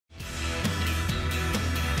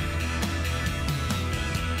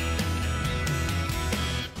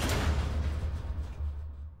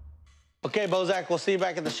Okay, Bozak, we'll see you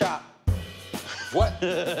back at the shop. What?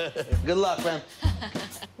 Good luck, man.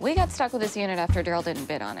 We got stuck with this unit after Darrell didn't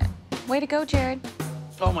bid on it. Way to go, Jarrod.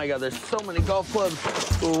 Oh my God, there's so many golf clubs.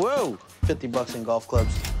 Whoa, 50 bucks in golf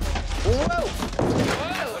clubs. Whoa.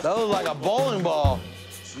 Whoa. That was like a bowling ball.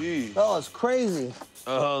 Jeez. Oh, it's crazy.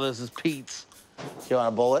 Oh, this is Pete's. You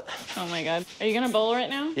want to bowl it? Oh my God. Are you gonna bowl right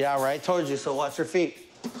now? Yeah, right, told you, so watch your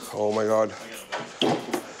feet. Oh my God.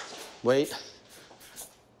 Wait.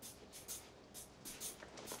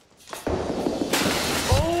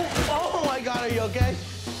 Oh my God, are you okay?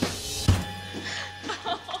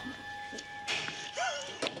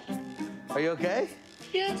 Are you okay?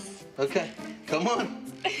 Yes. Okay, come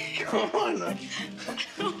on. Come on.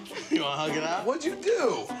 You want to hug it out? What'd you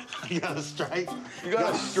do? You got a strike. You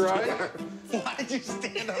got a strike? Why'd you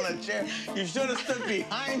stand on a chair? You should have stood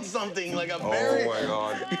behind something like a barrier. Oh my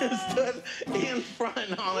God. You stood in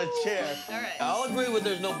front on a chair. All right. I'll agree with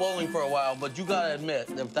there's no bowling for a while, but you gotta admit,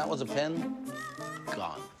 if that was a pin,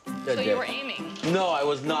 gone. So you were aiming? No, I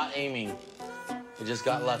was not aiming. I just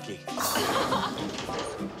got lucky.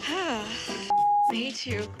 I hate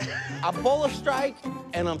you. I bowl a strike,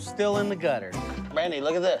 and I'm still in the gutter. Brandi,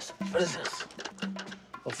 look at this. What is this?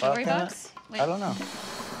 Silvery bucks? I don't know.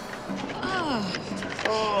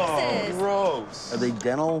 Oh, gross. Are they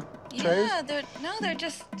dental trays? Yeah, they're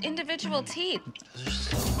just individual teeth.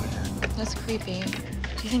 That's creepy.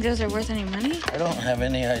 Do you think those are worth any money? I don't have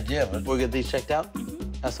any idea, but we'll get these checked out.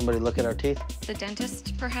 Have somebody look at our teeth. The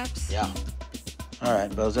dentist, perhaps? Yeah. All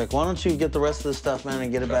right, Bozak, why don't you get the rest of the stuff, man,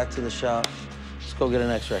 and get it back to the shop. Let's go get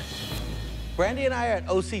an x-ray. Brandi and I are at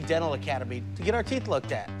OC Dental Academy to get our teeth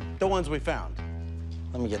looked at, the ones we found.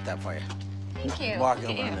 Let me get that for you. Thank you. Walk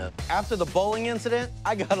over on that. After the bowling incident,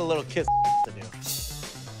 I got a little kiss to do.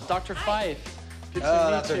 Dr. Fife. Good to Oh,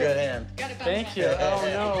 meet that's a you. good hand. Thank you. Oh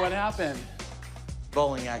no, what happened?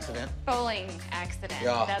 Bowling accident. Bowling accident.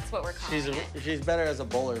 Yeah. That's what we're calling it. She's better as a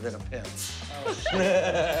bowler than a pin.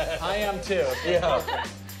 I am too. Yeah.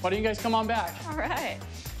 Why don't you guys come on back? All right.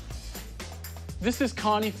 This is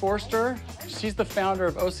Connie Forster. She's the founder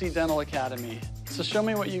of OC Dental Academy. So show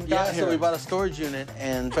me what you've got Yeah, here. so we bought a storage unit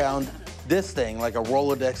and found this thing, like a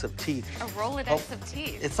Rolodex of teeth. A Rolodex of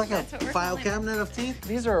teeth. It's like That's a what we're file calling it. cabinet of teeth.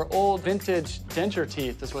 These are old vintage denture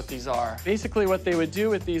teeth is what these are. Basically what they would do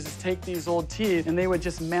with these is take these old teeth and they would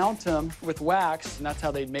just mount them with wax, and that's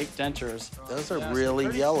how they'd make dentures. Those are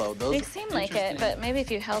really yellow. They Those. seem like it, but maybe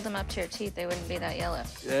if you held them up to your teeth, they wouldn't be that yellow.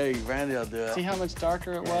 Hey, Brandi will do it. See how much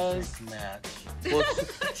darker it was? Match. Well,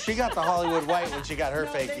 she got the Hollywood white when she got her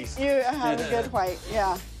fakies. You have a good white,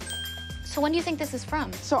 yeah. So when do you think this is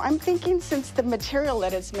from? So I'm thinking since the material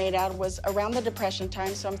that it's made out of was around the Depression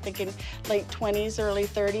time, so I'm thinking late 20s, early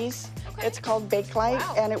 30s. Okay. It's called Bakelite,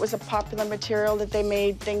 Wow. and it was a popular material that they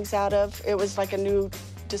made things out of. It was like a new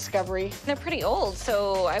discovery. They're pretty old,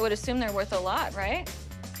 so I would assume they're worth a lot, right?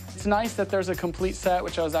 It's nice that there's a complete set,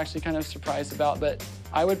 which I was actually kind of surprised about, but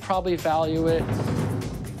I would probably value it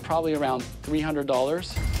probably around $300.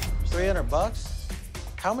 300 bucks?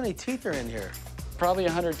 How many teeth are in here? Probably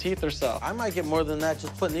 100 teeth or so. I might get more than that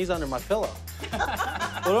just putting these under my pillow.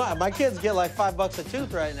 Well, my kids get like $5 a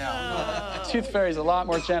tooth right now. Tooth Fairy's a lot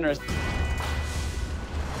more generous.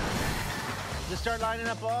 Just start lining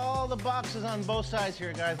up all the boxes on both sides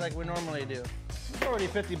here, guys, like we normally do. It's already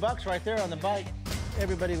 50 bucks right there on the bike.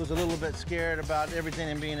 Everybody was a little bit scared about everything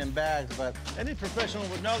and being in bags, but any professional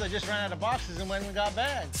would know they just ran out of boxes and went and got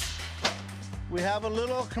bags. We have a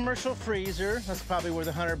little commercial freezer. That's probably worth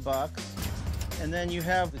 100 bucks. And then you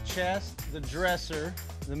have the chest, the dresser,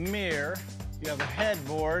 the mirror. You have a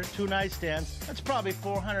headboard, 2 nightstands. That's probably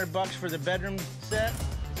 400 bucks for the bedroom set.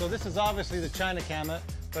 So this is obviously the China cabinet,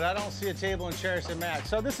 but I don't see a table and chairs to match.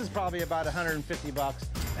 So this is probably about 150 bucks.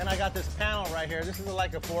 And I got this panel right here. This is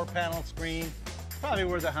like a 4-panel screen. Probably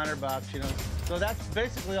worth 100 bucks, you know. So that's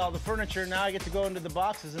basically all the furniture. Now I get to go into the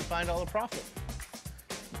boxes and find all the profit.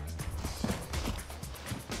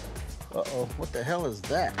 Uh-oh, what the hell is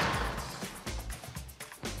that?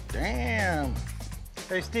 Damn.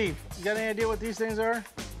 Hey, Steve, you got any idea what these things are?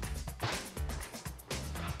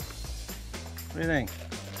 What do you think?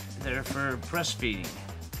 They're for breastfeeding,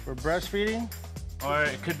 For breastfeeding? or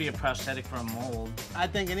it could be a prosthetic for a mold. I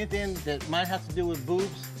think anything that might have to do with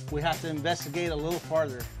boobs, we have to investigate a little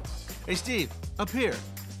farther. Hey, Steve, up here.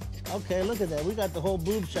 Okay, look at that. We got the whole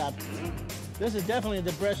boob shop. This is definitely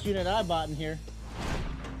the breast unit I bought in here.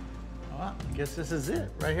 Well, I guess this is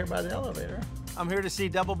it, right here by the elevator. I'm here to see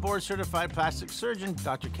double board certified plastic surgeon,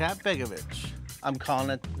 Dr. Kat Begovich. I'm calling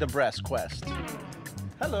it the Breast Quest.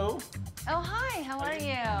 Hello. Oh, hi, how are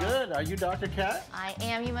you? Good. Are you Dr. Kat? I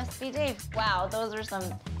am. You must be Dave. Wow, those are some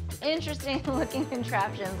interesting looking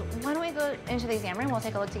contraptions. Why don't we go into the exam room? We'll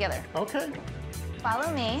take a look together. Okay.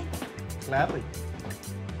 Follow me. Gladly.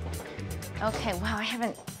 Okay, wow, I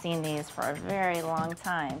haven't seen these for a very long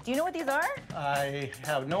time. Do you know what these are? I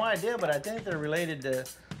have no idea, but I think they're related to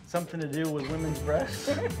something to do with women's breasts.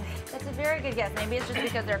 That's a very good guess. Maybe it's just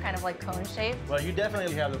because they're kind of like cone-shaped. Well, you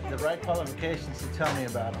definitely have the right qualifications to tell me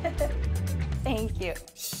about them. Thank you.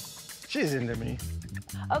 She's into me.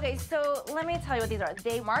 Okay, so let me tell you what these are.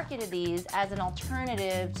 They marketed these as an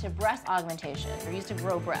alternative to breast augmentation. They're used to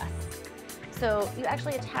grow breasts. So you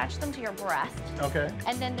actually attach them to your breast. Okay.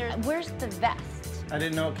 And then where's the vest? I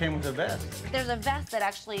didn't know it came with a vest. There's a vest that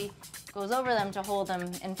actually goes over them to hold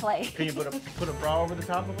them in place. Can you put a bra over the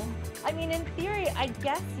top of them? I mean, in theory, I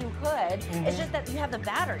guess you could. Mm-hmm. It's just that you have the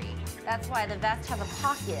battery. That's why the vest has a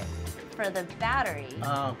pocket for the battery.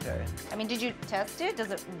 Oh, okay. I mean, did you test it?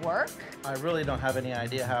 Does it work? I really don't have any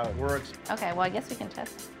idea how it works. Okay, well, I guess we can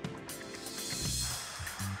test.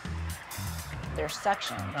 They're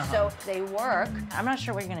suction, so they work. I'm not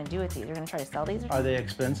sure what you're gonna do with these. You're gonna try to sell these? Are they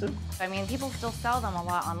expensive? I mean, people still sell them a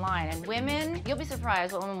lot online, and women, you'll be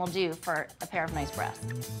surprised what women will do for a pair of nice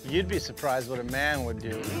breasts. You'd be surprised what a man would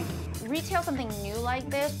do. Retail something new like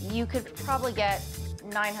this, you could probably get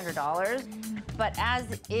 $900, but as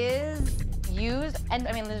is, used, and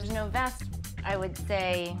I mean, there's no vest, I would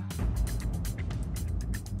say,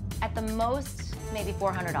 at the most, maybe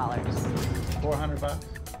 $400. 400 bucks?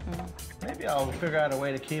 Maybe I'll figure out a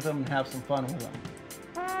way to keep them and have some fun with them.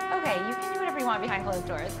 Okay, you can do whatever you want behind closed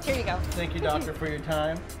doors. Here you go. Thank you, doctor, for your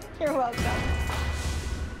time. You're welcome.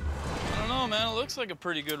 I don't know, man. It looks like a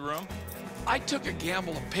pretty good room. I took a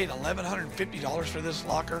gamble and paid $1,150 for this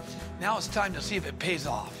locker. Now it's time to see if it pays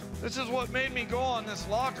off. This is what made me go on this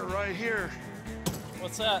locker right here.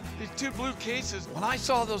 What's that? These two blue cases. When I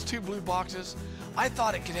saw those two blue boxes, I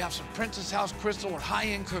thought it could have some Princess House crystal or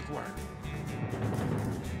high-end cookware.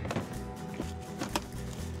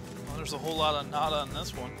 Well, there's a whole lot of nada on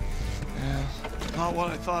this one. Yeah, not what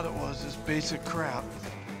I thought it was, this basic crap.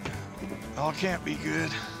 All can't be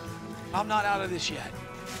good. I'm not out of this yet.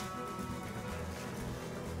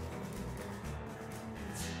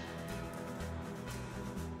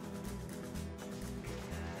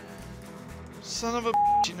 Son of a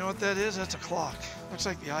bitch, you know what that is? That's a clock. Looks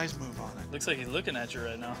like the eyes move on it. Looks like he's looking at you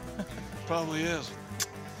right now. Probably is.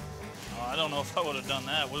 Oh, I don't know if I would have done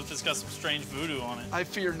that. What if it's got some strange voodoo on it? I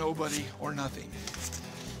fear nobody or nothing.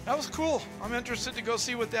 That was cool. I'm interested to go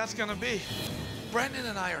see what that's gonna be. Brendan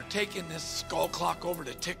and I are taking this skull clock over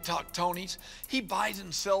to TikTok Tony's. He buys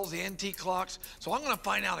and sells antique clocks, so I'm gonna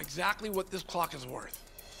find out exactly what this clock is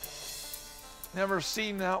worth. Never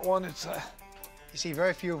seen that one. It's You see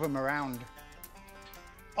very few of them around.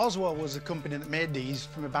 Oswald was the company that made these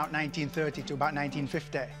from about 1930 to about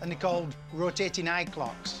 1950, and they're called rotating eye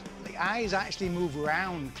clocks. The eyes actually move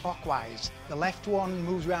around clockwise. The left one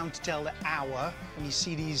moves around to tell the hour, and you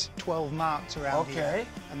see these 12 marks around here.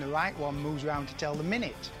 And the right one moves around to tell the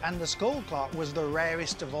minute. And the skull clock was the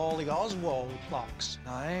rarest of all the Oswald clocks.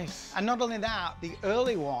 nice. And not only that, the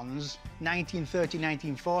early ones, 1930,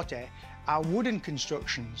 1940, are wooden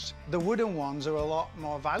constructions. The wooden ones are a lot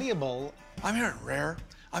more valuable. I'm hearing rare,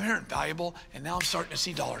 I'm hearing valuable, and now I'm starting to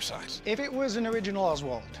see dollar signs. If it was an original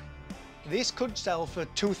Oswald, this could sell for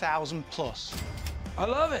 2,000 plus. I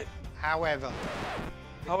love it. However,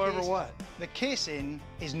 However, what? the casing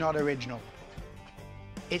is not original.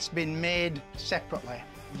 It's been made separately.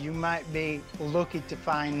 You might be lucky to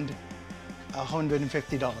find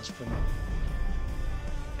 $150 from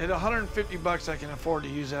it. At 150 bucks, I can afford to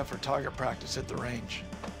use that for target practice at the range.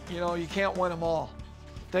 You know, you can't win them all.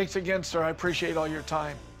 Thanks again, sir. I appreciate all your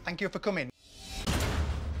time. Thank you for coming.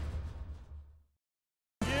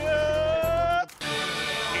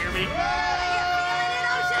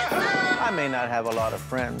 I may not have a lot of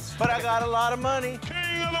friends, but I got a lot of money.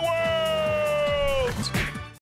 King of the world!